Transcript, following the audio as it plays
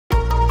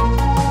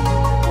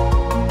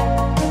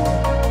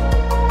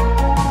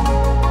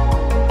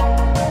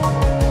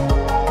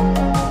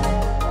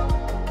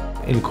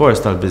Il-kors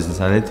tal-Business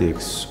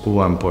Analytics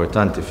huwa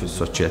importanti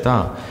fis-soċjetà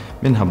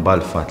minħabba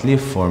l-fatt li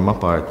jifforma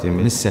parti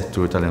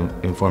mis-settur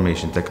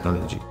tal-Information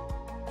Technology.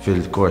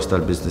 Fil-kors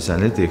tal-Business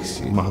Analytics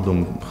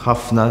maħdum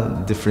ħafna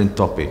different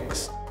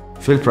topics.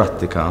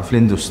 Fil-prattika,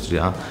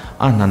 fl-industrija,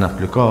 għandna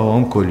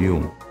napplikawhom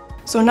kuljum.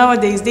 So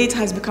nowadays data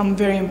has become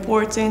very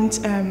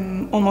important.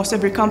 Almost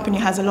every company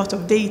has a lot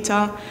of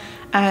data,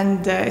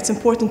 and it's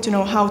important to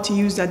know how to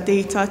use that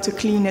data, to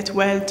clean it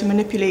well, to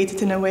manipulate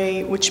it in a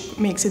way which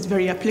makes it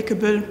very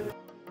applicable.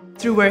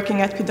 Through working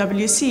at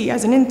PwC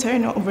as an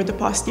intern over the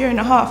past year and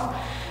a half,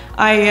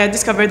 I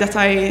discovered that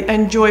I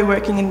enjoy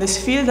working in this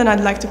field and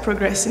I'd like to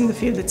progress in the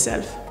field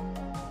itself.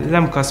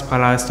 L-MCAST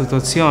bħala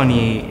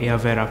istituzzjoni hija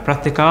vera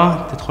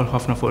prattika, tidħol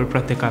ħafna fuq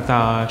il-prattika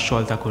ta'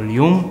 xogħol ta'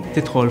 kuljum,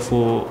 tidħol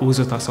fuq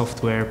użu ta'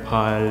 software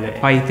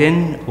bħal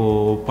Python u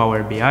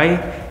Power BI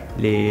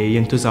li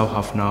jintużaw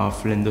ħafna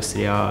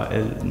fl-industrija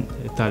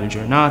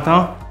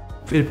tal-ġurnata.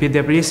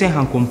 Fil-PwC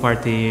ħankun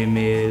parti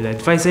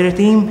mill-advisory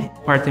team,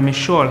 parti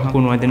mix-xogħol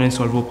ħankunu qegħdin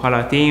insolvu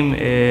bħala team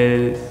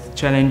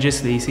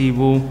il-challenges li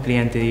jsibu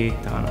klijenti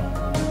tagħna.